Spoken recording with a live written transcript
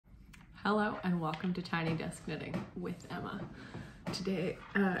Hello and welcome to Tiny Desk Knitting with Emma. Today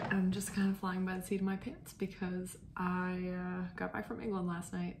I'm just kind of flying by the seat of my pants because I got back from England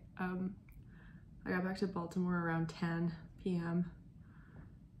last night. I got back to Baltimore around 10 p.m.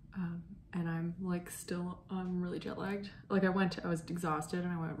 And I'm like still really jet lagged. Like I was exhausted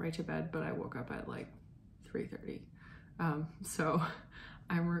and I went right to bed, but I woke up at like 3:30. So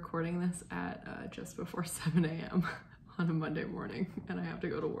I'm recording this at just before 7 a.m. on a Monday morning, and I have to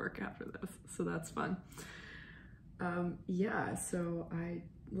go to work after this, so that's fun. Yeah, so I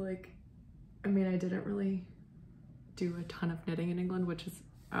didn't really do a ton of knitting in England, which is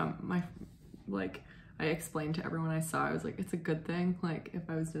I explained to everyone I saw, I was like, it's a good thing. Like if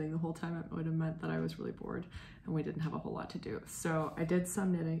I was knitting the whole time, it would have meant that I was really bored and we didn't have a whole lot to do. So I did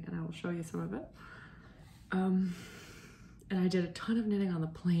some knitting and I will show you some of it. And I did a ton of knitting on the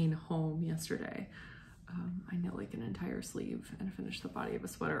plane home yesterday. I knit like an entire sleeve and finished the body of a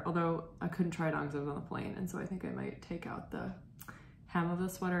sweater, although I couldn't try it on because I was on the plane, and so I think I might take out the hem of the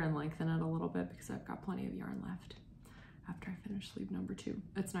sweater and lengthen it a little bit because I've got plenty of yarn left after I finish sleeve number 2.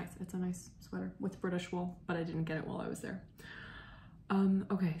 It's nice. It's a nice sweater with British wool, but I didn't get it while I was there.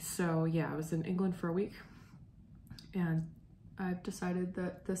 Okay, so yeah, I was in England for a week, and I've decided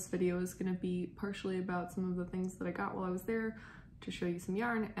that this video is going to be partially about some of the things that I got while I was there to show you some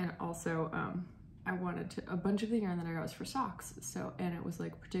yarn, and also I wanted a bunch of the yarn that I got was for socks, and it was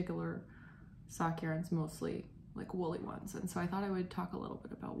like particular sock yarns, mostly like woolly ones, and so I thought I would talk a little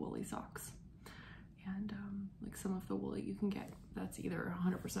bit about woolly socks and like some of the wool that you can get that's either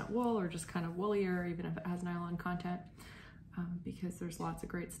 100% wool or just kind of woollier, even if it has nylon content, because there's lots of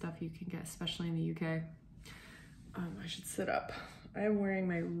great stuff you can get, especially in the UK. I should sit up. I am wearing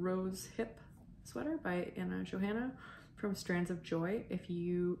my rose hip sweater by Anna Johanna from Strands of Joy. If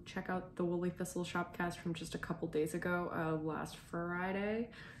you check out the Woolly Thistle Shopcast from just a couple days ago, last Friday,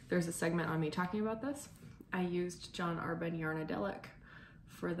 there's a segment on me talking about this. I used John Arbon Yarnadelic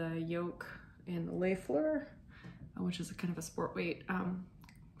for the yoke in Lay Fleur, which is a kind of a sport weight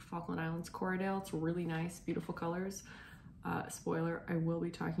Falkland Islands Corriedale. It's really nice, beautiful colors. Spoiler, I will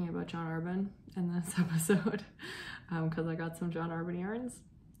be talking about John Arbon in this episode because I got some John Arbon yarns.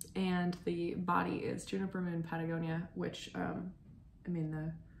 And the body is Juniper Moon Patagonia, which,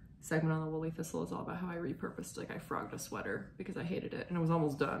 the segment on the Woolly Thistle is all about how I repurposed, like I frogged a sweater because I hated it and it was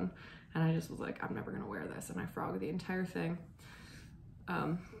almost done. And I just was like, I'm never gonna wear this. And I frogged the entire thing.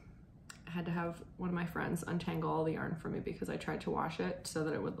 I had to have one of my friends untangle all the yarn for me because I tried to wash it so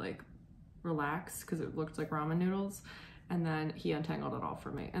that it would like relax because it looked like ramen noodles. And then he untangled it all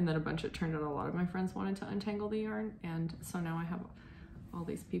for me. And then it turned out a lot of my friends wanted to untangle the yarn. And so now I have all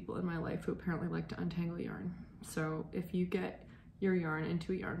these people in my life who apparently like to untangle yarn. So if you get your yarn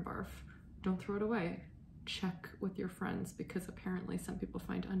into a yarn barf, don't throw it away. Check with your friends because apparently some people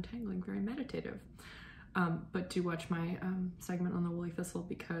find untangling very meditative. But do watch my segment on the Woolly Thistle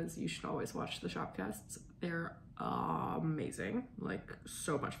because you should always watch the shopcasts. They're amazing, like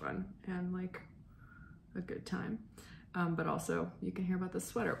so much fun and like a good time. But also you can hear about this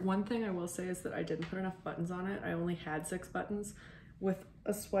sweater. One thing I will say is that I didn't put enough buttons on it. I only had 6 buttons. With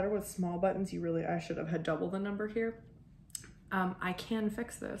a sweater with small buttons, I should have had double the number here. I can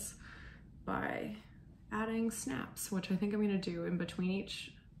fix this by adding snaps, which I think I'm gonna do in between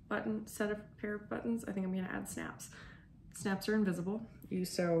each set of pair of buttons. I think I'm gonna add snaps. Snaps are invisible. You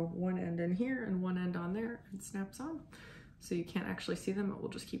sew one end in here and one end on there and snaps on. So you can't actually see them. It will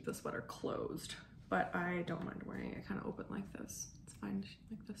just keep the sweater closed. But I don't mind wearing it kind of open like this. It's fine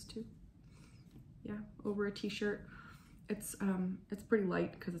like this too. Yeah, over a t-shirt. It's pretty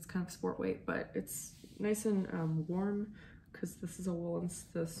light because it's kind of sport weight, but it's nice and warm because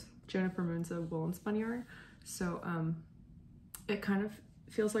this Juniper Moon's a woolen spun yarn. So it kind of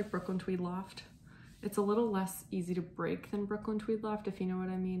feels like Brooklyn Tweed Loft. It's a little less easy to break than Brooklyn Tweed Loft, if you know what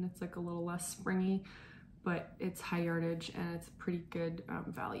I mean. It's like a little less springy, but it's high yardage and it's pretty good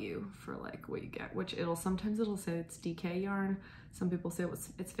value for like what you get, which sometimes it'll say it's DK yarn. Some people say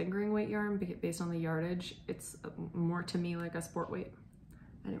it's fingering weight yarn based on the yardage. It's more to me like a sport weight.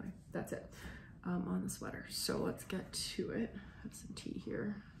 Anyway, that's it on the sweater. So let's get to it. I have some tea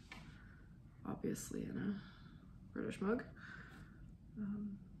here, obviously in a British mug.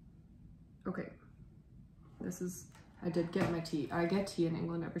 Okay, I did get my tea. I get tea in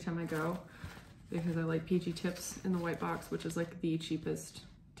England every time I go because I like PG Tips in the white box, which is like the cheapest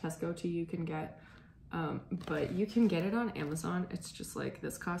Tesco tea you can get. But you can get it on Amazon. It's just like,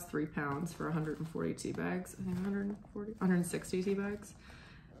 this costs £3 for 140 tea bags. I think 160 tea bags.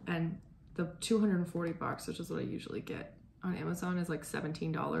 And the 240 box, which is what I usually get on Amazon, is like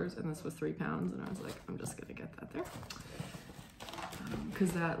 $17, and this was £3, and I was like, I'm just gonna get that there.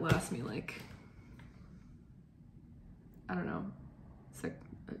 because that lasts me like, I don't know, it's like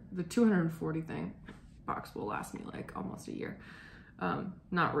the 240 thing box will last me like almost a year.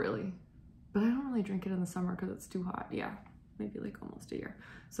 Not really, but I don't really drink it in the summer because it's too hot. Yeah, maybe like almost a year.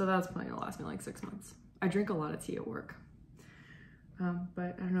 So that's probably gonna last me like 6 months. I drink a lot of tea at work.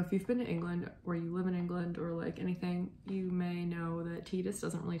 But I don't know if you've been to England or you live in England or like anything, you may know that tea just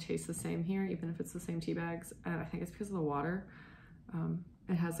doesn't really taste the same here, even if it's the same tea bags. And I think it's because of the water.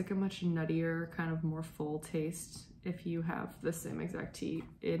 It has like a much nuttier, kind of more full taste if you have the same exact tea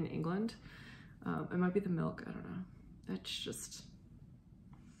in England. It might be the milk, I don't know. It's just,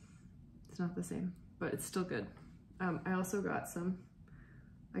 it's not the same, but it's still good. I also got some,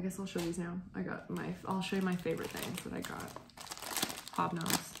 I guess I'll show these now. I'll show you my favorite things that I got.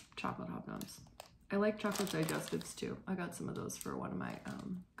 Hobnobs, chocolate hobnobs. I like chocolate digestives too. I got some of those for one of my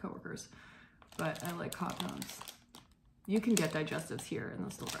coworkers, but I like hobnobs. You can get digestives here in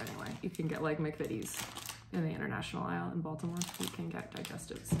the store anyway. You can get like McVitie's in the international aisle in Baltimore. You can get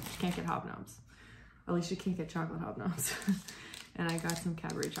digestives. You can't get hobnobs. At least you can't get chocolate hobnobs. And I got some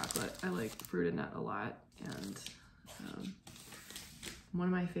Cadbury chocolate. I like fruit and nut a lot. And one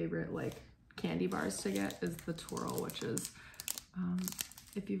of my favorite like candy bars to get is the Twirl, which is,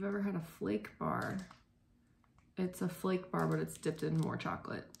 if you've ever had a flake bar, it's a flake bar, but it's dipped in more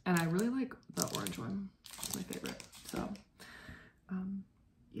chocolate. And I really like the orange one. It's my favorite. So,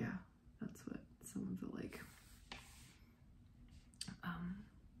 yeah, that's what some of the like,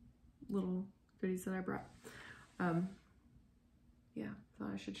 little goodies that I brought. Yeah,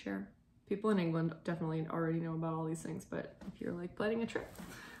 thought I should share. People in England definitely already know about all these things, but if you're like planning a trip,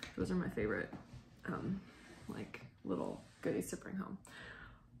 those are my favorite, like little goodies to bring home.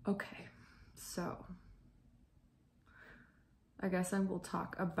 Okay, so I guess I will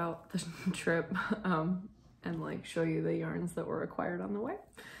talk about the trip and like show you the yarns that were acquired on the way.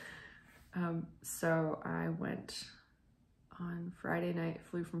 So I went on Friday night,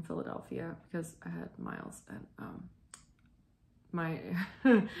 flew from Philadelphia because I had miles, and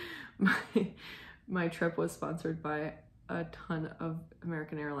my trip was sponsored by a ton of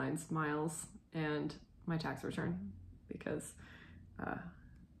American Airlines miles and my tax return, because I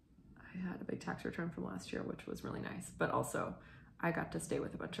had a big tax return from last year, which was really nice. But also I got to stay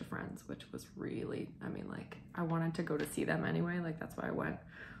with a bunch of friends, which was really, I mean, like I wanted to go to see them anyway, like that's why I went.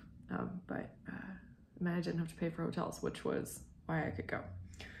 But I mean, I didn't have to pay for hotels, which was why I could go.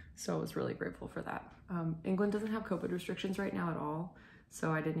 So I was really grateful for that. England doesn't have COVID restrictions right now at all,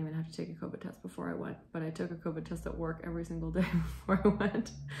 so I didn't even have to take a COVID test before I went, but I took a COVID test at work every single day before I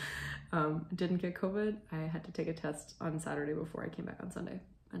went. Didn't get COVID. I had to take a test on Saturday before I came back on Sunday,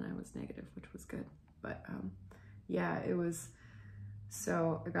 and I was negative, which was good. But yeah, it was,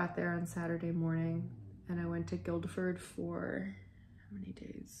 so I got there on Saturday morning and I went to Guildford for how many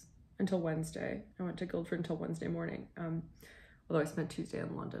days? Until Wednesday. I went to Guildford until Wednesday morning, although I spent Tuesday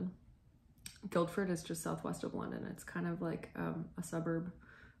in London. Guildford is just southwest of London. It's kind of like a suburb,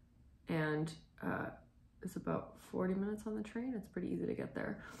 and it's about 40 minutes on the train. It's pretty easy to get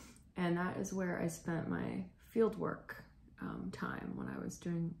there. And that is where I spent my fieldwork time when I was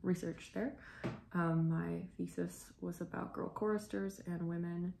doing research there. My thesis was about girl choristers and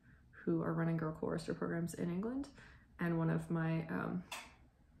women who are running girl chorister programs in England. And one of my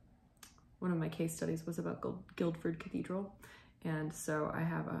case studies was about Guildford Cathedral. And so I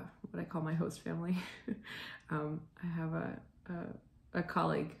have what I call my host family. I have a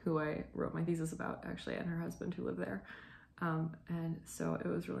colleague who I wrote my thesis about, actually, and her husband who live there. And so it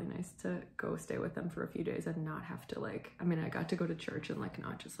was really nice to go stay with them for a few days and not have to like, I mean, I got to go to church and like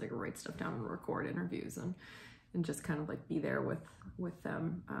not just like write stuff down and record interviews and just kind of like be there with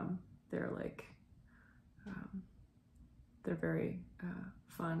them. They're like, they're very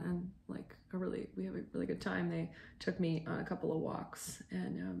fun and like we have a really good time. They took me on a couple of walks,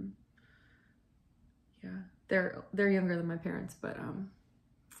 and yeah, they're younger than my parents, but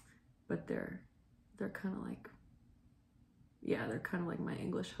they're kind of like, yeah, they're kind of like my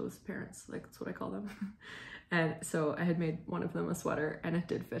English host parents, like that's what I call them. And so I had made one of them a sweater and it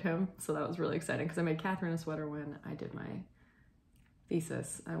did fit him, so that was really exciting because I made Catherine a sweater when I did my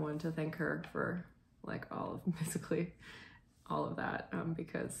thesis. I wanted to thank her for like basically all of that,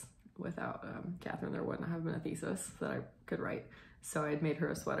 because without Catherine there wouldn't have been a thesis that I could write. So I had made her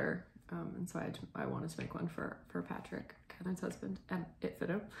a sweater, and so I wanted to make one for Patrick, Catherine's husband, and it fit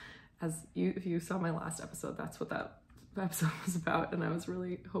him. If you saw my last episode, that's what that episode was about, and I was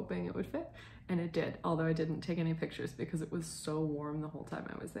really hoping it would fit, and it did, although I didn't take any pictures because it was so warm the whole time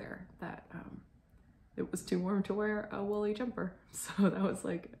I was there that it was too warm to wear a woolly jumper. So that was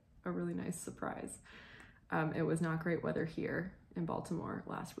like a really nice surprise. It was not great weather here, in Baltimore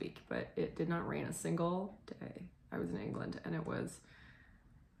last week, but it did not rain a single day. I was in England, and it was,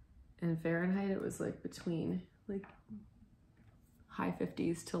 in Fahrenheit, it was like between like high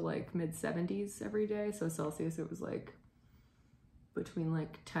 50s to like mid 70s every day. So Celsius, it was like between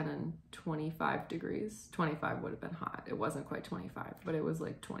like 10 and 25 degrees. 25 would have been hot. It wasn't quite 25, but it was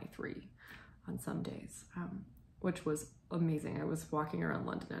like 23 on some days, which was amazing. I was walking around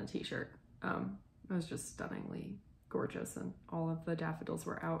London in a t-shirt. It was just stunningly gorgeous, and all of the daffodils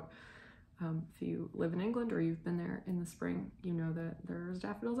were out. If you live in England or you've been there in the spring, you know that there's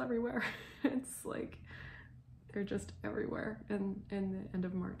daffodils everywhere. It's like, they're just everywhere in the end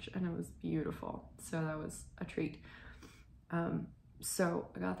of March, and it was beautiful. So that was a treat. So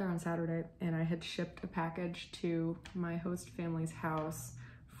I got there on Saturday, and I had shipped a package to my host family's house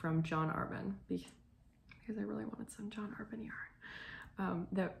from John Arbon because I really wanted some John Arbon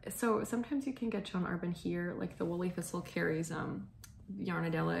yarn. So sometimes you can get John Arbon here, like the Woolly Thistle carries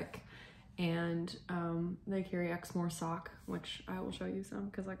Yarnadelic, and they carry Exmoor sock, which I will show you some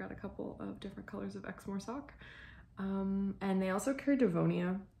because I got a couple of different colors of Exmoor sock. And they also carry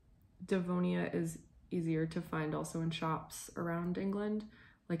Devonia. Devonia is easier to find also in shops around England,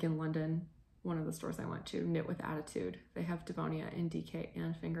 like in London, one of the stores I went to, Knit with Attitude. They have Devonia in DK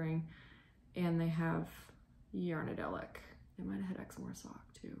and fingering, and they have Yarnadelic. They might have had Exmoor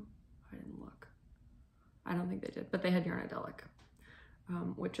sock too. I didn't look. I don't think they did, but they had Yarnadelic,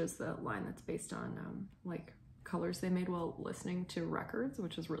 which is the line that's based on like colors they made while listening to records,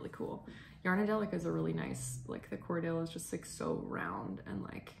 which is really cool. Yarnadelic is a really nice, like the Cordell is just like so round and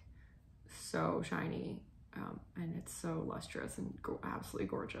like so shiny, and it's so lustrous and absolutely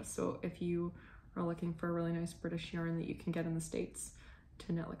gorgeous. So if you are looking for a really nice British yarn that you can get in the States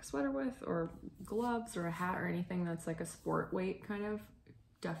to knit like a sweater with, or gloves or a hat or anything that's like a sport weight kind of,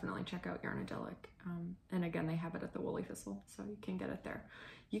 definitely check out Yarnadelic. And again, they have it at the Woolly Thistle, so you can get it there.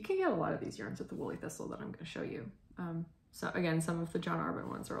 You can get a lot of these yarns at the Woolly Thistle that I'm going to show you. So again, some of the John Arbon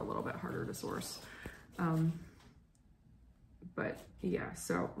ones are a little bit harder to source. But yeah,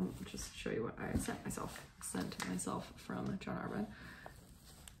 so I'll just show you what I sent myself from John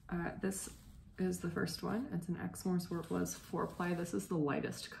Arbon. This is the first one. It's an Exmoor Swartblouse 4-ply. This is the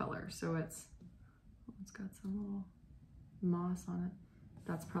lightest color, so it's got some little moss on it.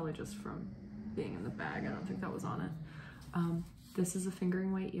 That's probably just from being in the bag. I don't think that was on it. This is a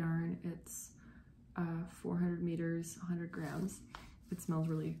fingering weight yarn. It's 400 meters, 100 grams. It smells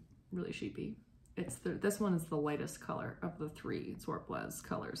really, really sheepy. This one is the lightest color of the 3 Swartblouse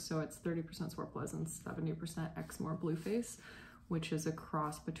colors. So it's 30% Swartblouse and 70% Exmoor Blueface, which is a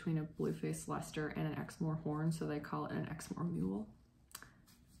cross between a Blueface Leicester and an Exmoor Horn. So they call it an Exmoor Mule,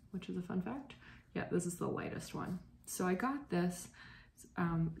 which is a fun fact. Yeah, this is the lightest one. So I got this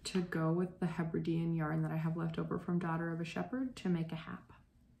to go with the Hebridean yarn that I have left over from Daughter of a Shepherd to make a hap.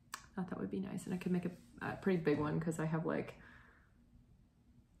 I thought that would be nice, and I could make a pretty big one because I have like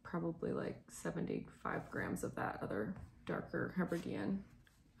probably like 75 grams of that other darker Hebridean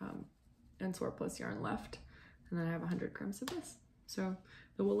and Swartblouse yarn left, and then I have 100 grams of this. So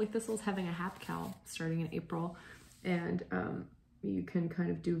the Woolly Thistle is having a hap cowl starting in April, and you can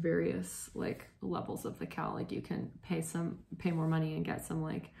kind of do various like levels of the cowl. Like you can pay more money and get some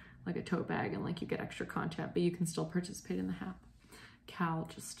like a tote bag, and like you get extra content, but you can still participate in the hap cowl.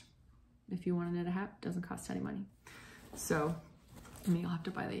 Just if you want to knit a hap, doesn't cost any money. So I mean, you'll have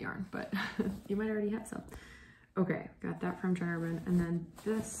to buy the yarn, but you might already have some. Okay, got that from John Arbon, and then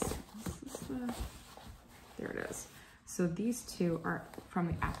there it is. So these two are from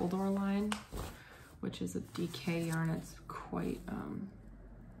the Appledore line, which is a DK yarn. It's quite,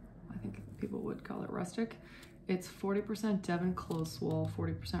 I think people would call it rustic. It's 40% Devon close wool,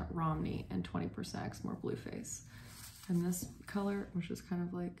 40% Romney, and 20% Exmoor Blueface. And this color, which is kind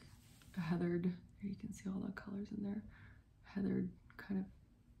of like a heathered, here you can see all the colors in there, heathered kind of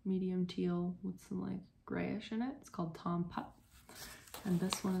medium teal with some like grayish in it. It's called Tom Pup. And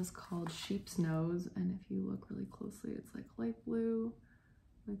this one is called Sheep's Nose. And if you look really closely, it's like light blue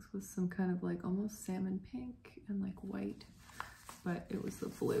mixed with some kind of like almost salmon pink and like white, but it was the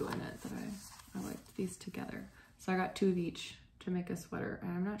blue in it that I liked these together. So I got 2 of each to make a sweater,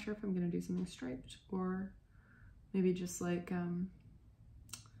 and I'm not sure if I'm gonna do something striped or maybe just like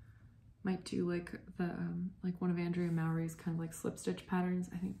might do like the like one of Andrea Mowry's kind of like slip stitch patterns.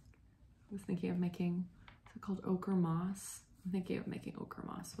 I was thinking of making, is it called Ochre Moss? I'm thinking of making Ochre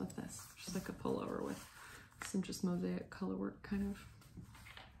Moss with this, just like a pullover with some just mosaic color work, kind of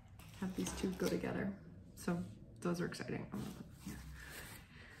have these two go together. So those are exciting. I'm gonna put them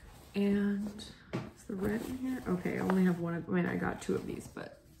here. And is the red in here? Okay, I only have one of, I mean, I got 2 of these,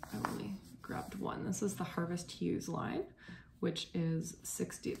 but I only grabbed one. This is the Harvest Hues line, which is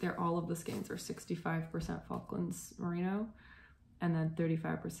 60, all of the skeins are 65% Falklands Merino and then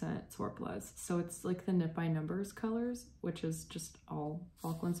 35% Swartblas. So it's like the Knit by Numbers colors, which is just all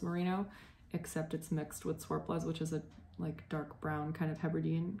Falklands Merino, except it's mixed with Swartblas, which is a like dark brown kind of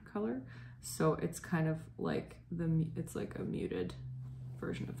Hebridean color. So it's kind of like it's like a muted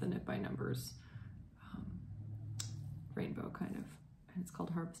version of the Knit by Numbers rainbow kind of, and it's called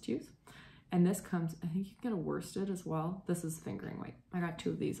Harvest Hues. And this comes, I think you can get a worsted as well. This is fingering weight. I got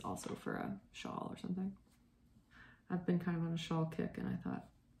 2 of these also for a shawl or something. I've been kind of on a shawl kick and I thought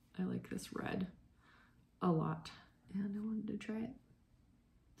I like this red a lot and I wanted to try it.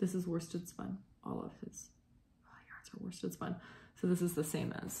 This is worsted spun. All of his yarns are worsted spun. So this is the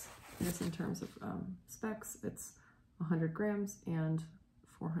same as this in terms of specs. It's 100 grams and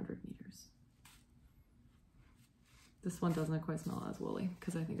 400 meters. This one doesn't quite smell as woolly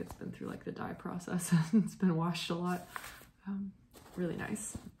because I think it's been through like the dye process and it's been washed a lot. Really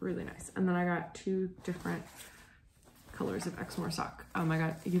nice, really nice. And then I got 2 different colors of Exmoor sock.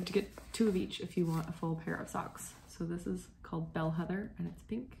 You have to get 2 of each if you want a full pair of socks. So this is called Bell Heather and it's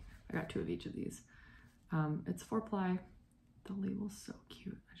pink. I got 2 of each of these. It's 4-ply. The label's so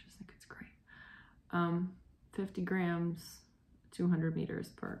cute. I just think it's great. 50 grams, 200 meters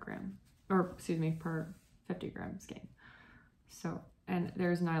per gram, or excuse me, per 50 gram skein. So, and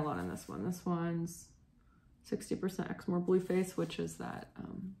there's nylon in this one. This one's 60% Exmoor Blueface, which is that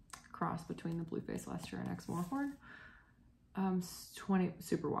cross between the Blueface Leicester and Exmoor Horn. 20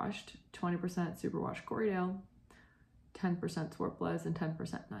 superwashed, 20% superwashed Corriedale, 10% Swartblas, and 10%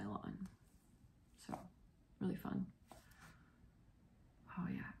 nylon. So, really fun. Oh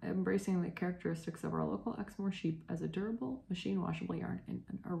yeah, embracing the characteristics of our local Exmoor sheep as a durable, machine washable yarn in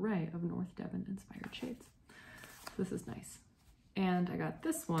an array of North Devon inspired shades. This is nice. And I got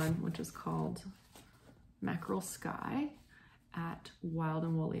this one, which is called Mackerel Sky at Wild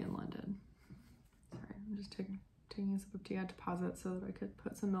and Woolly in London. Sorry, I'm just taking a sip of tea. I had to pause it so that I could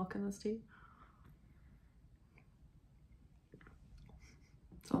put some milk in this tea.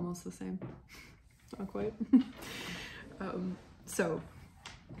 It's almost the same. Not quite. So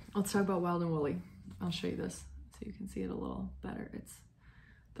let's talk about Wild and Woolly. I'll show you this so you can see it a little better.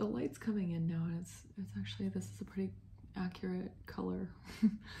 The light's coming in now and it's actually, this is a pretty accurate color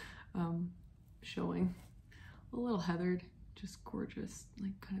showing. A little heathered, just gorgeous,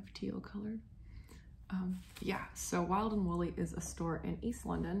 like kind of teal colored. Yeah, so Wild and Woolly is a store in East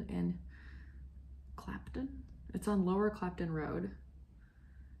London in Clapton. It's on Lower Clapton Road.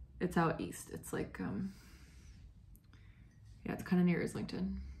 It's out east. It's like, yeah, it's kind of near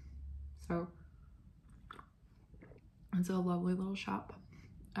Islington. So it's a lovely little shop.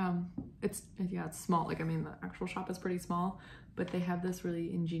 It's small. Like, I mean, the actual shop is pretty small, but they have this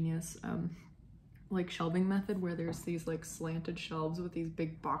really ingenious, like shelving method where there's these like slanted shelves with these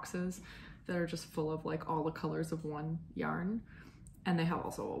big boxes that are just full of like all the colors of one yarn. And they have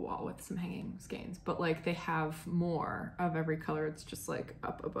also a wall with some hanging skeins, but like they have more of every color. It's just like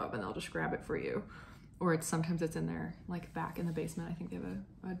up above and they'll just grab it for you. Or sometimes it's in there, like back in the basement. I think they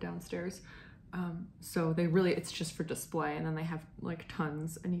have a downstairs. So it's just for display, and then they have like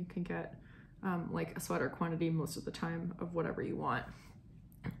tons, and you can get like a sweater quantity most of the time of whatever you want.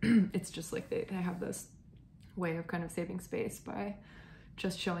 It's just like they have this way of kind of saving space by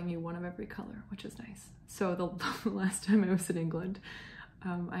just showing you one of every color, which is nice. So the last time I was in England,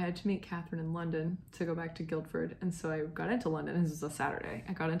 I had to meet Catherine in London to go back to Guildford. And so I got into London, this was a Saturday.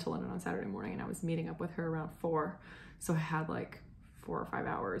 I got into London on Saturday morning and I was meeting up with her around 4. So I had like 4 or 5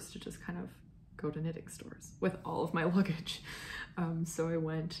 hours to just kind of go to knitting stores with all of my luggage. So I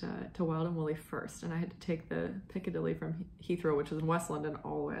went to Wild and Woolly first, and I had to take the Piccadilly from Heathrow, which is in West London,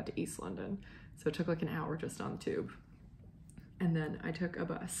 all the way out to East London. So it took like an hour just on the tube. And then I took a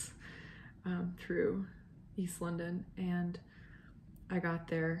bus through East London, and I got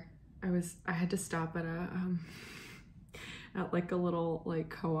there. I had to stop at at like a little like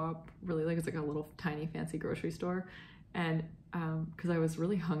co-op, really like it's like a little tiny fancy grocery store, and because I was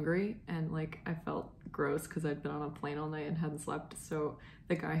really hungry and like I felt gross because I'd been on a plane all night and hadn't slept. So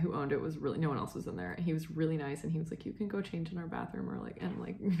the guy who owned it was really, no one else was in there. He was really nice, and he was like, you can go change in our bathroom or like, and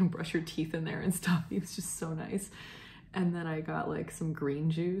like, you know, brush your teeth in there and stuff. He was just so nice. And then I got like some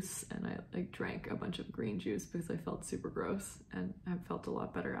green juice, and I like drank a bunch of green juice because I felt super gross, and I felt a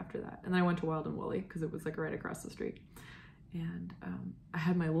lot better after that. And then I went to Wild and Woolly because it was like right across the street. And I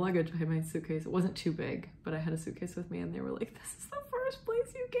had my luggage, I had my suitcase. It wasn't too big, but I had a suitcase with me, and they were like, this is the first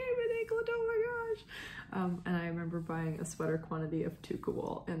place you came in England, oh my gosh. And I remember buying a sweater quantity of Tuca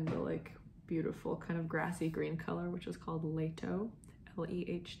wool in the like beautiful kind of grassy green color, which is called Lehto,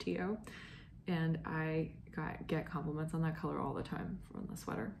 Lehto. and I get compliments on that color all the time from the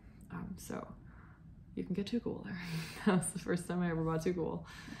sweater. So you can get too cool there. That was the first time I ever bought too cool.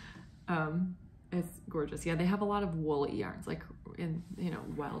 It's gorgeous. Yeah, they have a lot of woolly yarns, like in, you know,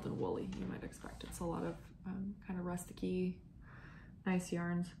 wild and woolly, you might expect. It's a lot of kind of rustic-y, nice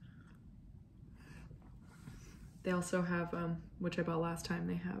yarns. They also have, which I bought last time,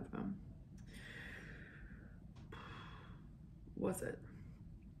 they have, what's it?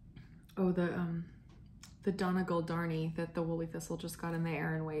 Oh, the Donegal Darney that the Woolly Thistle just got in the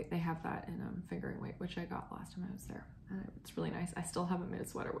Aran weight. They have that in fingering weight, which I got last time I was there. And it's really nice. I still haven't made a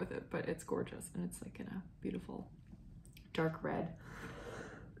sweater with it, but it's gorgeous. And it's like in a beautiful dark red.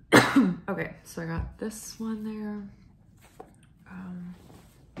 Okay, so I got this one there.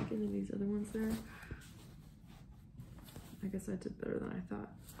 Any of these other ones there. I guess I did better than I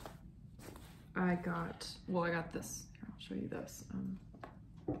thought. I got this. Here, I'll show you this.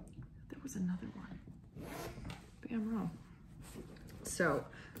 There was another one. Maybe I'm wrong. So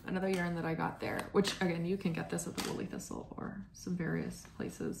another yarn that I got there, which again, you can get this at the Woolly Thistle or some various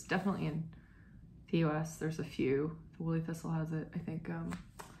places. Definitely in the US, there's a few. The Woolly Thistle has it, I think,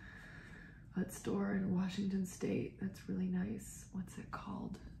 that store in Washington State that's really nice. What's it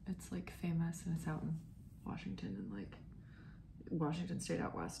called? It's like famous and it's out in Washington and like Washington State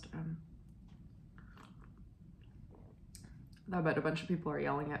out west. I bet a bunch of people are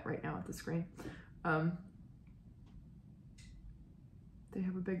yelling at right now at the screen. They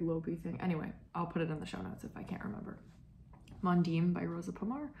have a big Lobi thing. Anyway, I'll put it in the show notes if I can't remember. Mondim by Rosa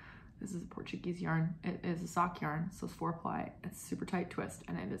Pomar. This is a Portuguese yarn. It is a sock yarn, so it's 4-ply. It's super tight twist,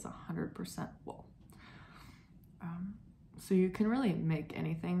 and it is 100% wool. So you can really make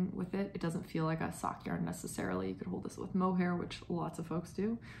anything with it. It doesn't feel like a sock yarn necessarily. You could hold this with mohair, which lots of folks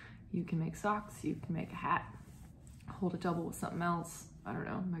do. You can make socks, you can make a hat, hold it double with something else. I don't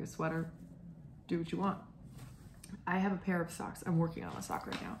know, make a sweater, do what you want. I have a pair of socks. I'm working on a sock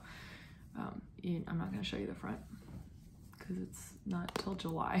right now. I'm not gonna show you the front because it's not till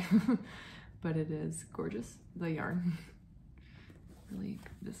July, but it is gorgeous, the yarn. Really,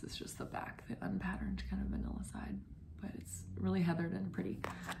 this is just the back, the unpatterned kind of vanilla side, but it's really heathered and pretty.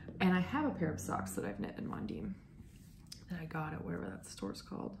 And I have a pair of socks that I've knit in Mondim that I got at whatever that store's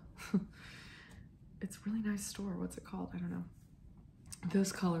called. It's a really nice store. What's it called? I don't know.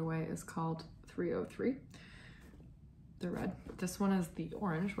 This colorway is called 303. The red. This one is the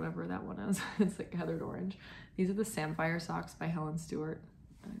orange, whatever that one is. It's like heathered orange. These are the Samphire socks by Helen Stewart.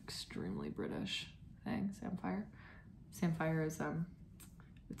 An extremely British thing, Samphire. Samphire is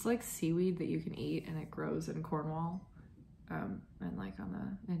it's like seaweed that you can eat, and it grows in Cornwall, and like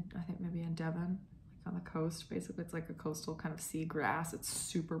I think maybe in Devon, like on the coast. Basically, it's like a coastal kind of sea grass. It's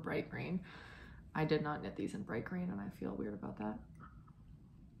super bright green. I did not knit these in bright green, and I feel weird about that.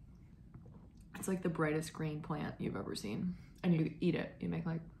 It's like the brightest green plant you've ever seen, and you eat it. You make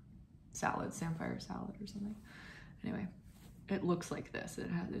like salad, Samphire salad or something. Anyway, it looks like this.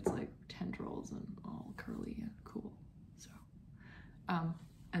 It's like tendrils and all curly and cool. So,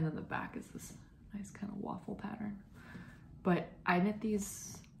 and then the back is this nice kind of waffle pattern. But I knit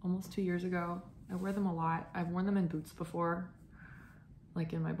these almost 2 years ago. I wear them a lot. I've worn them in boots before,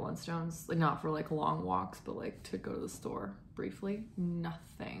 like in my Blundstones, like not for like long walks, but like to go to the store briefly.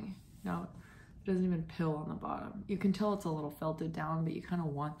 Nothing. No. It doesn't even pill on the bottom. You can tell it's a little felted down, but you kind of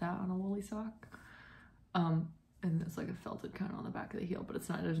want that on a woolly sock. And it's like a felted kind of on the back of the heel, but it's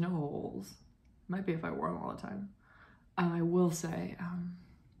not, there's no holes. Might be if I wore them all the time. I will say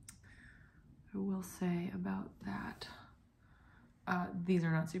about that, these are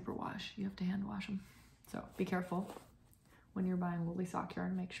not super wash. You have to hand wash them. So be careful when you're buying woolly sock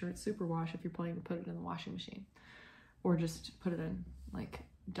yarn. Make sure it's super wash if you're planning to put it in the washing machine, or just put it in like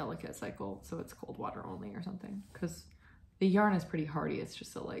delicate cycle so it's cold water only or something, because the yarn is pretty hardy. It's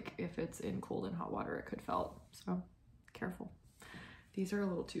just that like if it's in cold and hot water it could felt, so careful. These are a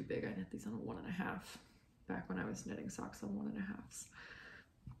little too big. I knit these on a 1.5 back when I was knitting socks on 1.5s.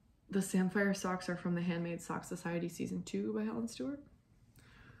 The Samphire socks are from the Handmade Sock Society Season 2 by Helen Stewart.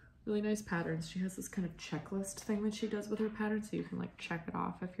 Really nice patterns. She has this kind of checklist thing that she does with her patterns, so you can like check it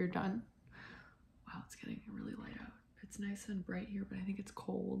off if you're done. Wow, it's getting really light out. It's nice and bright here, but I think it's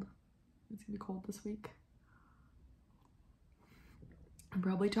cold. It's gonna be cold this week. I'm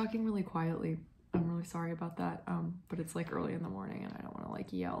probably talking really quietly. I'm really sorry about that, but it's like early in the morning and I don't want to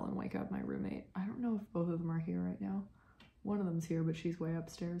like yell and wake up my roommate. I don't know if both of them are here right now. One of them's here, but she's way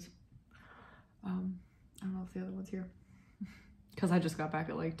upstairs. I don't know if the other one's here because I just got back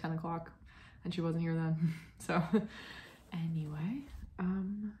at like 10 o'clock and she wasn't here then. So anyway,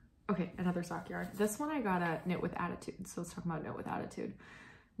 okay, another sock yarn. This one I got at Knit with Attitude. So let's talk about Knit with Attitude.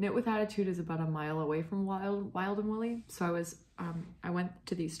 Knit with Attitude is about a mile away from Wild and Woolly. So I went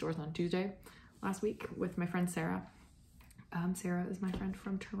to these stores on Tuesday last week with my friend Sarah. Sarah is my friend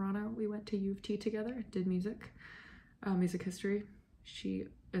from Toronto. We went to U of T together, did music history. She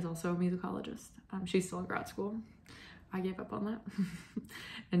is also a musicologist. She's still in grad school. I gave up on that.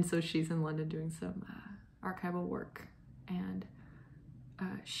 And so she's in London doing some archival work. And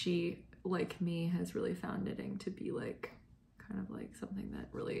she, like me, has really found knitting to be like kind of like something that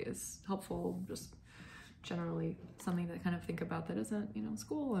really is helpful, just generally something to kind of think about that isn't, you know,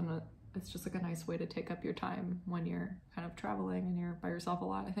 school, and it's just like a nice way to take up your time when you're kind of traveling and you're by yourself a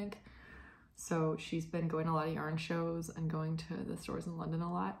lot, I think. So she's been going to a lot of yarn shows and going to the stores in London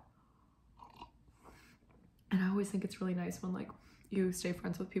a lot. And I always think it's really nice when like you stay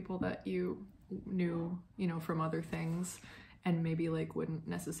friends with people that you knew, you know, from other things, and maybe like wouldn't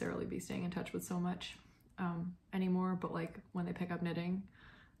necessarily be staying in touch with so much anymore, but like when they pick up knitting,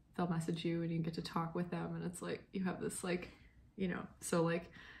 they'll message you and you get to talk with them, and it's like you have this like, you know, so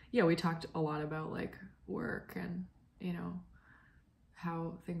like, yeah, we talked a lot about like work and, you know,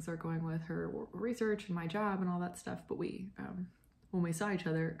 how things are going with her research and my job and all that stuff, but we when we saw each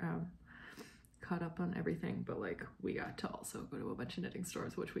other, caught up on everything, but like we got to also go to a bunch of knitting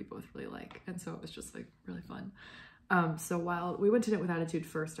stores, which we both really like, and so it was just like really fun. So while we went to Knit with Attitude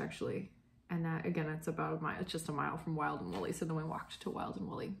first, actually, and that, again, it's about a mile, it's just a mile from Wild and Woolly, so then we walked to Wild and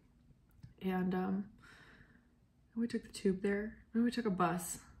Woolly, and we took the tube there, and we took a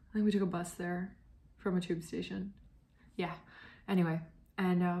bus. I think we took a bus there from a tube station. Yeah, anyway,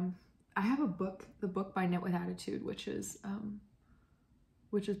 and I have a book, the book by Knit with Attitude, which is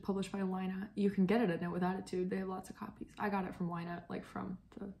published by Lina. You can get it at Knit with Attitude. They have lots of copies. I got it from Lina, like from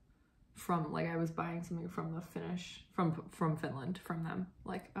like I was buying something from the from Finland, from them,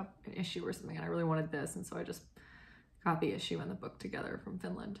 like an issue or something, and I really wanted this, and so I just got the issue and the book together from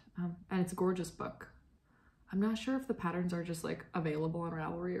Finland. And it's a gorgeous book. I'm not sure if the patterns are just like available on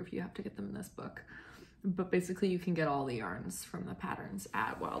Ravelry or if you have to get them in this book, but basically you can get all the yarns from the patterns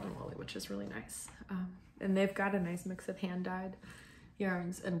at Wild and Woolly, which is really nice. And they've got a nice mix of hand-dyed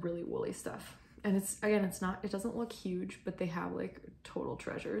yarns and really woolly stuff. And it's, again, it doesn't look huge, but they have like total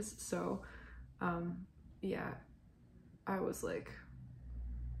treasures. So yeah, I was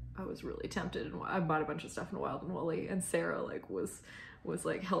really tempted, and I bought a bunch of stuff in Wild and Woolly, and Sarah like was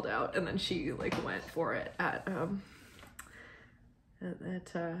like held out, and then she like went for it at Wild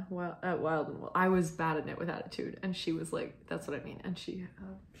and Woolly. I was bad at Knit with Attitude, and she was like, that's what I mean, and she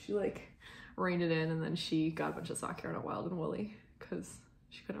like reined it in, and then she got a bunch of sock yarn at Wild and Woolly because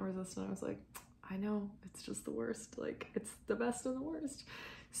she couldn't resist, and I was like, I know, it's just the worst, like it's the best of the worst.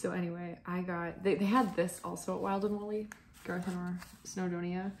 So anyway, I got, they had this also at Wild and Woolly, Garth Henor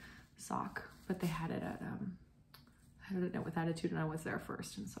Snowdonia sock, but they had it at Knit with Attitude, and I was there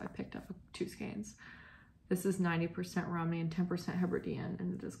first, and so I picked up 2 skeins. This is 90% Romney and 10% Hebridean,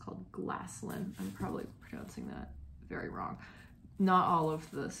 and it is called Glaslyn. I'm probably pronouncing that very wrong. Not all of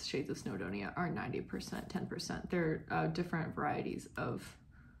the shades of Snowdonia are 90%, 10%. They're different varieties of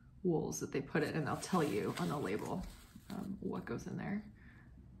wools that they put in, and they'll tell you on the label what goes in there.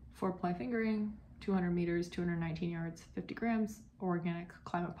 4-ply fingering, 200 meters, 219 yards, 50 grams, organic,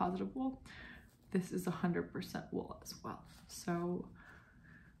 climate positive wool. This is 100% wool as well. So,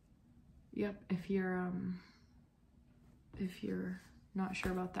 yep, if you're not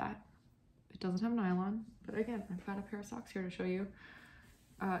sure about that, it doesn't have nylon, but again, I've got a pair of socks here to show you.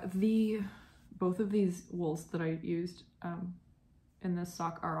 Both of these wools that I used in this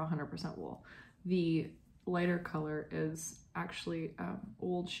sock are 100% wool. The lighter color is actually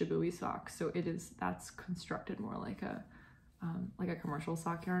old Shibui sock, so that's constructed more like a commercial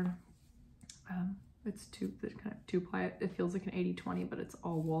sock yarn. It's kind of 2-ply. It feels like an 80-20, but it's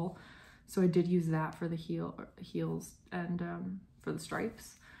all wool. So I did use that for the heels and for the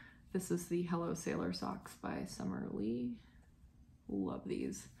stripes. This is the Hello Sailor socks by Summer Lee. Love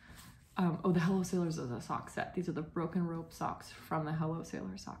these. Oh, the Hello Sailors are the sock set. These are the broken rope socks from the Hello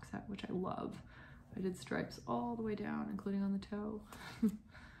Sailor sock set, which I love. I did stripes all the way down, including on the toe.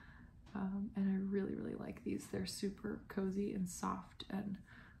 And I really, really like these. They're super cozy and soft and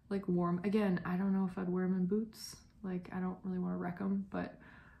like warm. Again, I don't know if I'd wear them in boots. Like, I don't really want to wreck them, but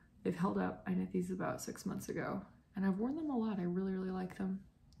they've held up. I knit these about 6 months ago, and I've worn them a lot. I really, really like them.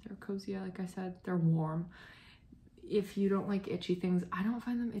 They're cozy, like I said. They're warm. If you don't like itchy things, I don't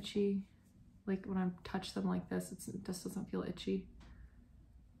find them itchy. Like when I touch them like this, it just doesn't feel itchy.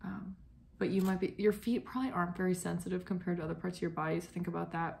 But your feet probably aren't very sensitive compared to other parts of your body, so think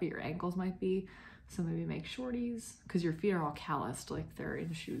about that, but your ankles might be. So maybe make shorties, because your feet are all calloused, like they're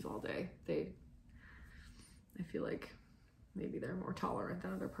in shoes all day. I feel like maybe they're more tolerant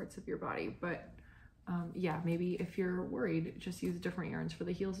than other parts of your body. But yeah, maybe if you're worried, just use different yarns for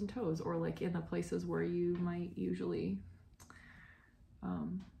the heels and toes, or like in the places where you might usually,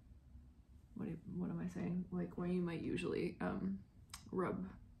 what am I saying? Like where you might usually rub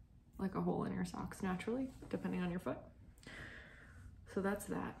like a hole in your socks naturally, depending on your foot. So that's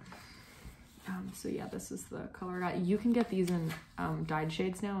that. So yeah, this is the color I got. You can get these in dyed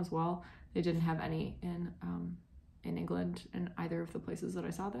shades now as well. They didn't have any in England in either of the places that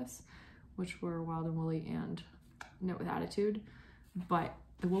I saw this, which were Wild and Woolly and Knit with Attitude. But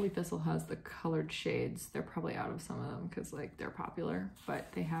the Woolly Thistle has the colored shades. They're probably out of some of them because like they're popular,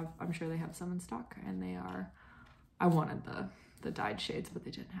 but they have, I'm sure they have some in stock, and they are, I wanted the dyed shades, but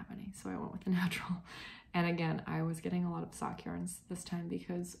they didn't have any, so I went with the natural. And again, I was getting a lot of sock yarns this time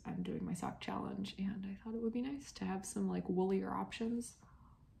because I'm doing my sock challenge, and I thought it would be nice to have some like woollier options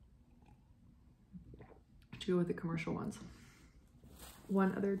to go with the commercial ones.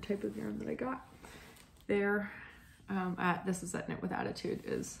 One other type of yarn that I got there, this is at Knit with Attitude,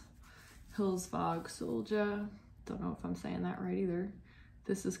 is Hillsvåg Solja. Don't know if I'm saying that right either.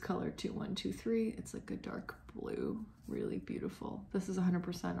 This is color 2123. It's like a dark blue, really beautiful. This is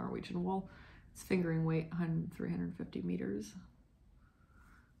 100% Norwegian wool. It's fingering weight, 350 meters.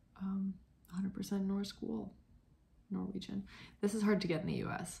 100% Norsk wool, Norwegian. This is hard to get in the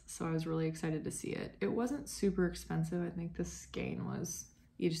US, so I was really excited to see it. It wasn't super expensive. I think this skein was,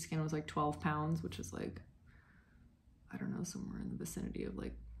 each skein was like 12 pounds, which is like, I don't know, somewhere in the vicinity of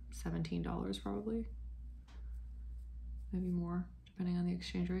like $17 probably. Maybe more, depending on the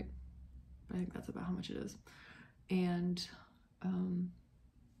exchange rate. But I think that's about how much it is. And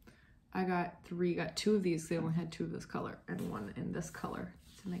I got two of these. They only had two of this color and one in this color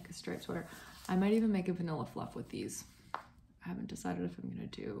to make a striped sweater. I might even make a vanilla fluff with these. I haven't decided if I'm gonna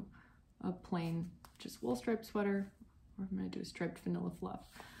do a plain just wool striped sweater or if I'm gonna do a striped vanilla fluff.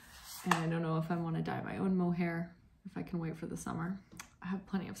 And I don't know if I wanna dye my own mohair, if I can wait for the summer. I have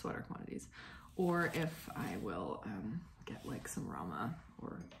plenty of sweater quantities. Or if I will get like some Rama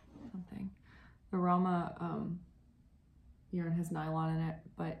or something. The Rama yarn has nylon in it,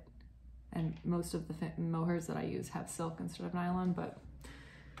 and most of the mohairs that I use have silk instead of nylon, but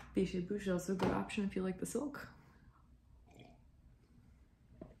Biche Bouche is also a good option if you like the silk.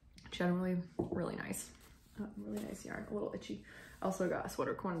 Generally, really nice. Really nice yarn, a little itchy. Also got a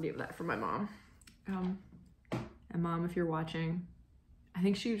sweater quantity of that for my mom. And Mom, if you're watching, I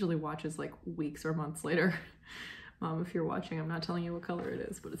think she usually watches like weeks or months later. Mom, if you're watching, I'm not telling you what color it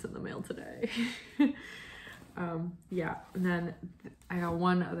is, but it's in the mail today. Yeah, and then I got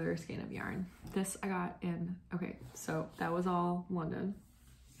one other skein of yarn. This I got in, okay, so that was all London.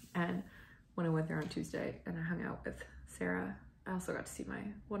 And when I went there on Tuesday and I hung out with Sarah, I also got to see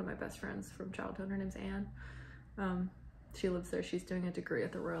one of my best friends from childhood. Her name's Anne. She lives there. She's doing a degree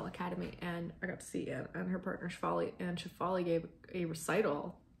at the Royal Academy, and I got to see Anne and her partner Shefali, and Shefali gave a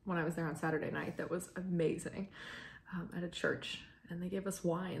recital when I was there on Saturday night that was amazing at a church, and they gave us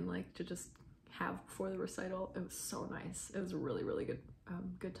wine like to just have before the recital. It was so nice. It was a really, really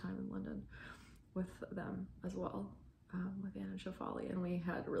good time in London with them as well, with Anne and Shefali, and we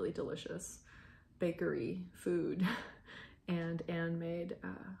had really delicious bakery food. And Anne made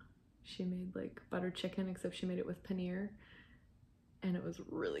she made like butter chicken, except she made it with paneer, and it was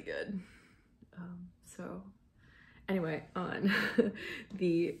really good. So anyway, on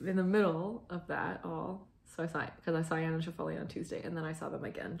in the middle of that all, so I saw Anne and Shefali on Tuesday, and then I saw them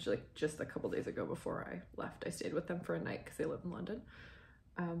again just a couple days ago before I left. I stayed with them for a night because they live in London,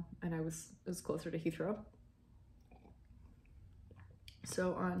 and it was closer to Heathrow.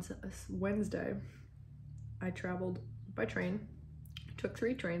 So on Wednesday, I traveled by train. Took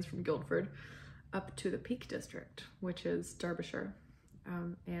 3 trains from Guildford up to the Peak District, which is Derbyshire.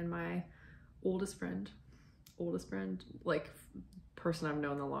 And my oldest friend, like person I've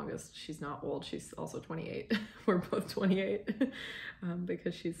known the longest, she's not old, she's also 28. We're both 28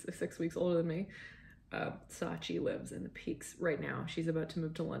 because she's 6 weeks older than me. Sachi lives in the Peaks right now. She's about to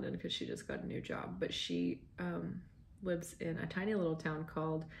move to London because she just got a new job, but she lives in a tiny little town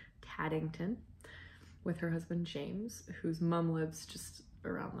called Taddington with her husband James, whose mom lives just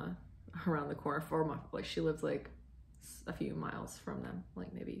around the corner, like she lives like a few miles from them,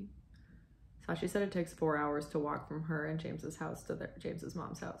 like maybe. Sachi said it takes 4 hours to walk from her and James's house to James's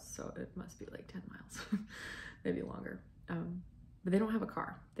mom's house, so it must be like 10 miles, maybe longer. But they don't have a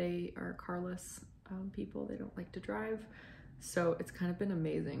car. They are carless people. They don't like to drive, so it's kind of been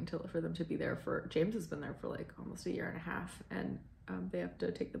amazing for them to be there. James has been there for like almost a year and a half, and they have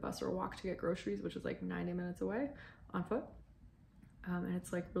to take the bus or walk to get groceries, which is like 90 minutes away on foot. And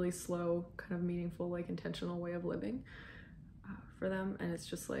it's like really slow, kind of meaningful, like intentional way of living. for them, and it's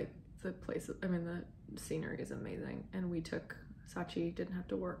just like the place, I mean, the scenery is amazing. And we took, Sachi didn't have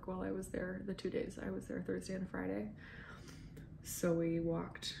to work while I was there the 2 days I was there, Thursday and Friday. So we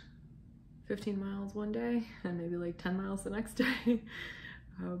walked 15 miles one day and maybe like 10 miles the next day.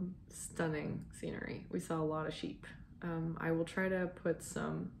 Stunning scenery. We saw a lot of sheep. I will try to put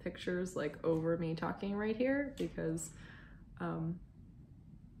some pictures like over me talking right here because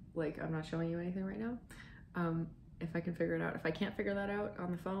like I'm not showing you anything right now. If I can figure it out. If I can't figure that out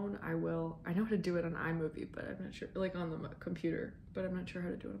on the phone, I will. I know how to do it on iMovie, but I'm not sure, like on the computer, but I'm not sure how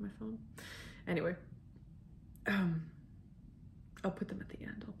to do it on my phone. Anyway, I'll put them at the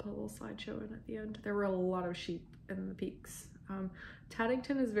end. I'll put a little slideshow in at the end. There were a lot of sheep in the peaks.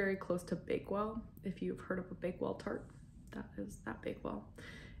 Taddington is very close to Bakewell. If you've heard of a Bakewell tart, that is that Bakewell.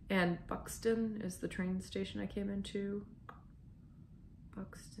 And Buxton is the train station I came into.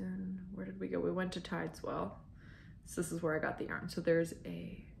 Buxton, where did we go? We went to Tideswell. So this is where I got the yarn. So there's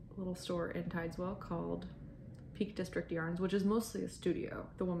a little store in Tideswell called Peak District Yarns, which is mostly a studio.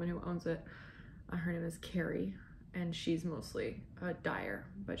 The woman who owns it, her name is Carrie, and she's mostly a dyer,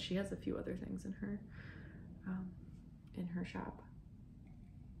 but she has a few other things in her shop.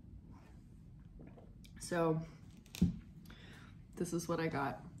 So this is what I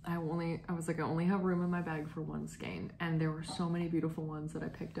got. I was like, I only have room in my bag for one skein, and there were so many beautiful ones that I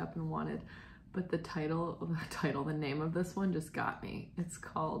picked up and wanted. But the name of this one just got me. It's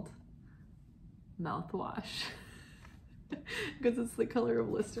called Mouthwash because it's the color of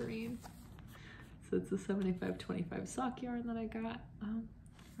Listerine. So it's a 75/25 sock yarn that I got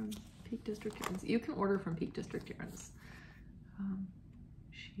from Peak District Yarns. You can order from Peak District Yarns.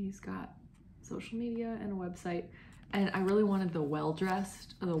 She's got social media and a website. And I really wanted the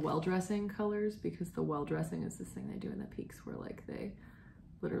well-dressing colors because the well-dressing is this thing they do in the peaks where like they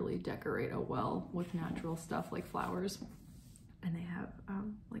literally decorate a well with natural stuff like flowers, and they have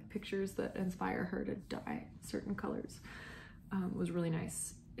like pictures that inspire her to dye certain colors. It was really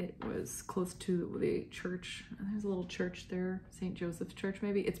nice. It was close to the church. There's a little church there, St. Joseph's Church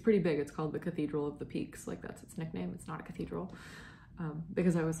maybe. It's pretty big. It's called the Cathedral of the Peaks. Like that's its nickname. It's not a cathedral.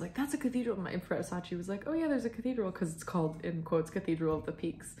 Because I was like, that's a cathedral. My friend Sachi was like, oh yeah, there's a cathedral because it's called, in quotes, Cathedral of the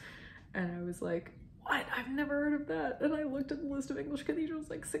Peaks. And I was like, what? I've never heard of that. And I looked at the list of English cathedrals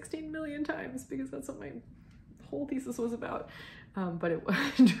like 16 million times because that's what my whole thesis was about. But it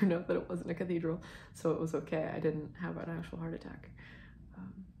turned out that it wasn't a cathedral, so it was okay. I didn't have an actual heart attack.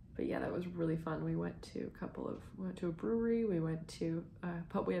 But yeah, that was really fun. We went to a brewery. We went to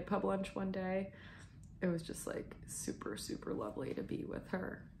we had pub lunch one day. It was just like super, super lovely to be with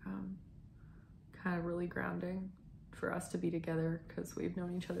her. Kind of really grounding for us to be together because we've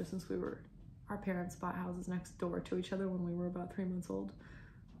known each other since our parents bought houses next door to each other when we were about 3 months old.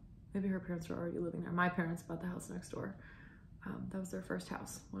 Maybe her parents were already living there. My parents bought the house next door. That was their first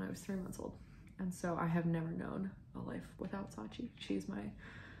house when I was 3 months old. And so I have never known a life without Sachi. She's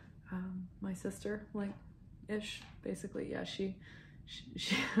my sister, like ish, basically. Yeah,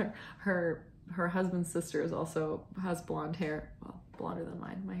 her husband's sister has blonde hair. Well, blonder than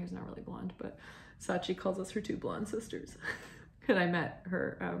mine. My hair's not really blonde, but Sachi calls us her two blonde sisters. And I met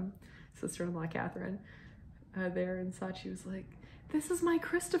her sister-in-law, Catherine, there, and Sachi was like, this is my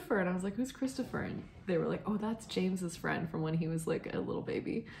Christopher. And I was like, who's Christopher? And they were like, oh, that's James's friend from when he was like a little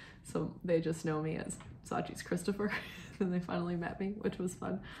baby. So they just know me as Sachi's Christopher. And they finally met me, which was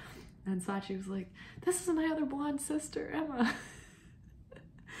fun. And Sachi was like, this is my other blonde sister, Emma.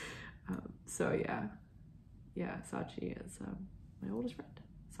 So yeah, Sachi is my oldest friend.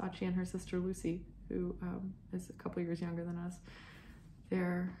 Sachi and her sister Lucy, who is a couple years younger than us.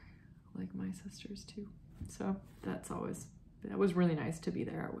 They're like my sisters too. So that was really nice to be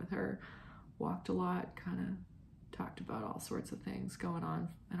there with her. Walked a lot, kind of talked about all sorts of things going on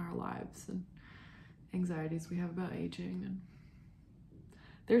in our lives and anxieties we have about aging. And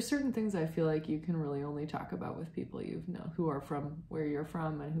there's certain things I feel like you can really only talk about with people who are from where you're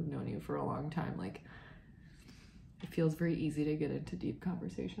from and who've known you for a long time. Like, it feels very easy to get into deep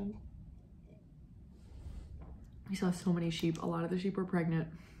conversations. We saw so many sheep. A lot of the sheep were pregnant,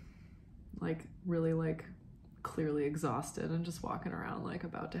 like really like clearly exhausted and just walking around like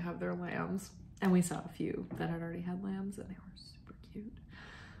about to have their lambs. And we saw a few that had already had lambs and they were super cute.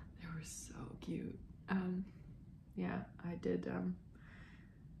 They were so cute. Yeah, I did.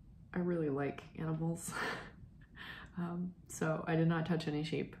 I really like animals. So I did not touch any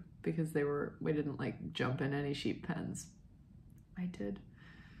sheep because we didn't like jump in any sheep pens. I did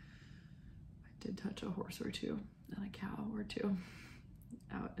touch a horse or two and a cow or two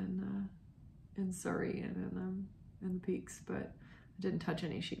out in Surrey and in the peaks, but I didn't touch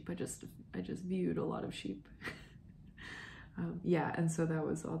any sheep. I just viewed a lot of sheep. Yeah, and so that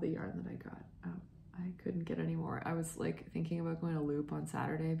was all the yarn that I got. I couldn't get any more. I was like thinking about going to Loop on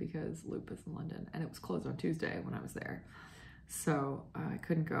Saturday because Loop is in London and it was closed on Tuesday when I was there. So I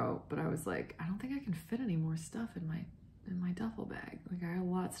couldn't go, but I was like, I don't think I can fit any more stuff in my duffel bag. Like I have a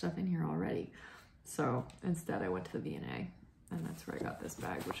lot of stuff in here already. So instead I went to the V&A and that's where I got this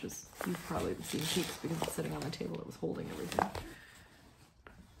bag, which is, you've probably seen peaks because it's sitting on the table. It was holding everything.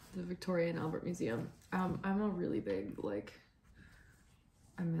 The Victoria and Albert Museum. I'm a really big, like,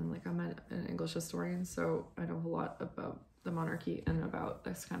 I'm an English historian, so I know a lot about the monarchy and about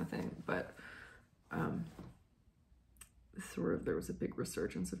this kind of thing, but there was a big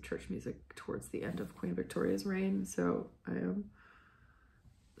resurgence of church music towards the end of Queen Victoria's reign, so I am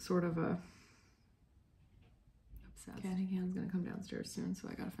sort of obsessed. Okay, I think Hannah's gonna come downstairs soon, so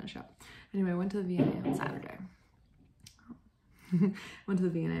I gotta finish up. Anyway, I went to the V&A on Saturday. Went to the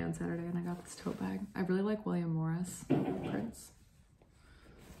V&A on Saturday and I got this tote bag. I really like William Morris prints.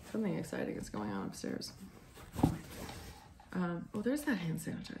 Something exciting is going on upstairs. Oh, there's that hand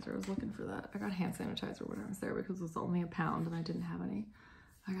sanitizer. I was looking for that. I got hand sanitizer when I was there because it was only £1 and I didn't have any.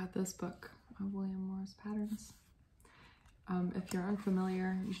 I got this book of William Morris patterns. If you're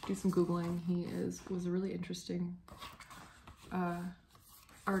unfamiliar, you should do some Googling. He was a really interesting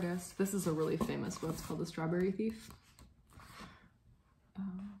artist. This is a really famous book. It's called The Strawberry Thief.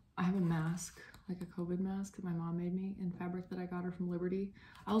 I have a mask, like a COVID mask that my mom made me in fabric that I got her from Liberty.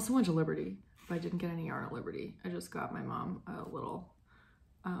 I also went to Liberty, but I didn't get any yarn at Liberty. I just got my mom a little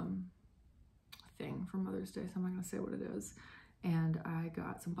thing for Mother's Day, so I'm not gonna say what it is. And I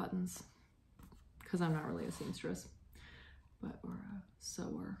got some buttons because I'm not really a seamstress, but or a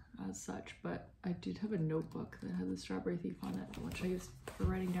sewer as such. But I did have a notebook that had the Strawberry Thief on it, which I used for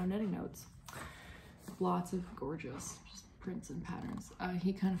writing down knitting notes. Lots of gorgeous prints and patterns.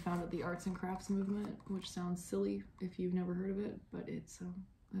 He kind of founded the arts and crafts movement, which sounds silly if you've never heard of it, but it's an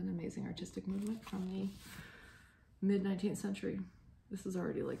amazing artistic movement from the mid-19th century. This is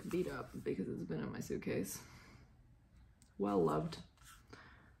already like beat up because it's been in my suitcase. Well loved.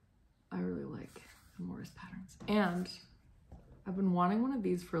 I really like the Morris patterns. And I've been wanting one of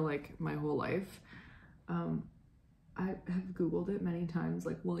these for like my whole life. I have Googled it many times,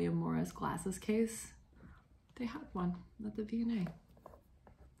 like William Morris glasses case. They had one at the V&A.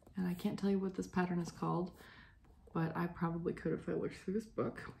 And I can't tell you what this pattern is called, but I probably could if I looked through this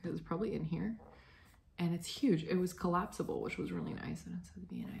book. It was probably in here. And it's huge. It was collapsible, which was really nice. And it says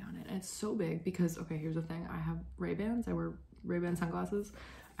V&A on it. And it's so big because, okay, here's the thing. I have Ray-Bans. I wear Ray-Ban sunglasses.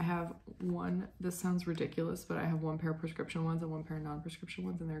 I have one, this sounds ridiculous, but I have one pair of prescription ones and one pair of non-prescription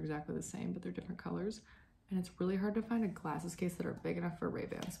ones, and they're exactly the same, but they're different colors. And it's really hard to find a glasses case that are big enough for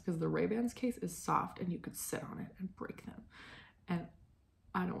Ray-Bans because the Ray-Bans case is soft and you could sit on it and break them. And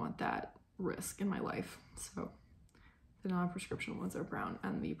I don't want that risk in my life. So the non-prescription ones are brown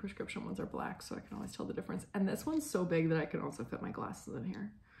and the prescription ones are black, so I can always tell the difference. And this one's so big that I can also fit my glasses in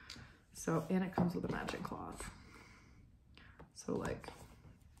here. So, and it comes with a matching cloth. So like,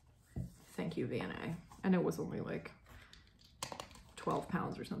 thank you, V&A. And it was only like 12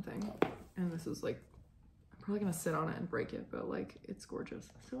 pounds or something. And this is like, I'm probably gonna sit on it and break it, but like, it's gorgeous.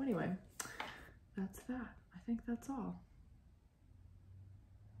 So anyway, that's that. I think that's all.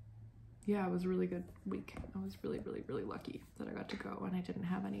 Yeah, it was a really good week. I was really, really, really lucky that I got to go and I didn't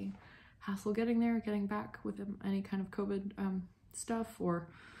have any hassle getting there, getting back with any kind of COVID stuff, or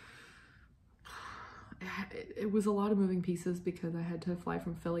it was a lot of moving pieces because I had to fly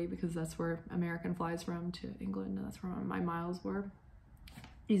from Philly because that's where American flies from to England, and that's where my miles were.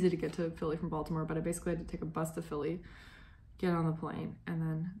 Easy to get to Philly from Baltimore, but I basically had to take a bus to Philly, get on the plane, and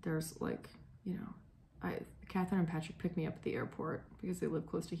then there's like, you know, Catherine and Patrick picked me up at the airport because they live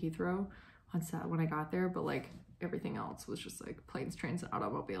close to Heathrow on Saturday when I got there, but like everything else was just like planes, trains, and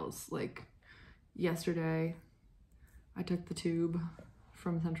automobiles. Like yesterday, I took the tube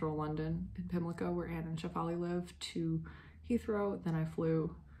from central London in Pimlico, where Anne and Shefali live, to Heathrow. Then I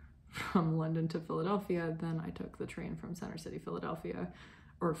flew from London to Philadelphia. Then I took the train from Center City, Philadelphia,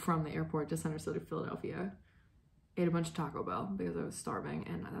 or from the airport to Center City, Philadelphia. Ate a bunch of Taco Bell because I was starving,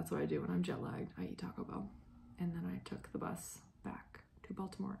 and that's what I do when I'm jet lagged. I eat Taco Bell. And then I took the bus back to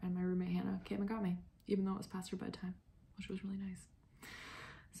Baltimore, and my roommate Hannah came and got me, even though it was past her bedtime, which was really nice.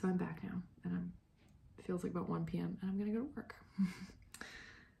 So I'm back now, and it feels like about 1 p.m. and I'm gonna go to work.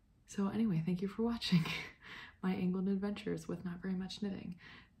 So anyway, thank you for watching my England adventures with not very much knitting.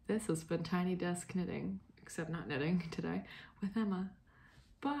 This has been Tiny Desk Knitting, except not knitting today, with Emma.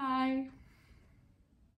 Bye!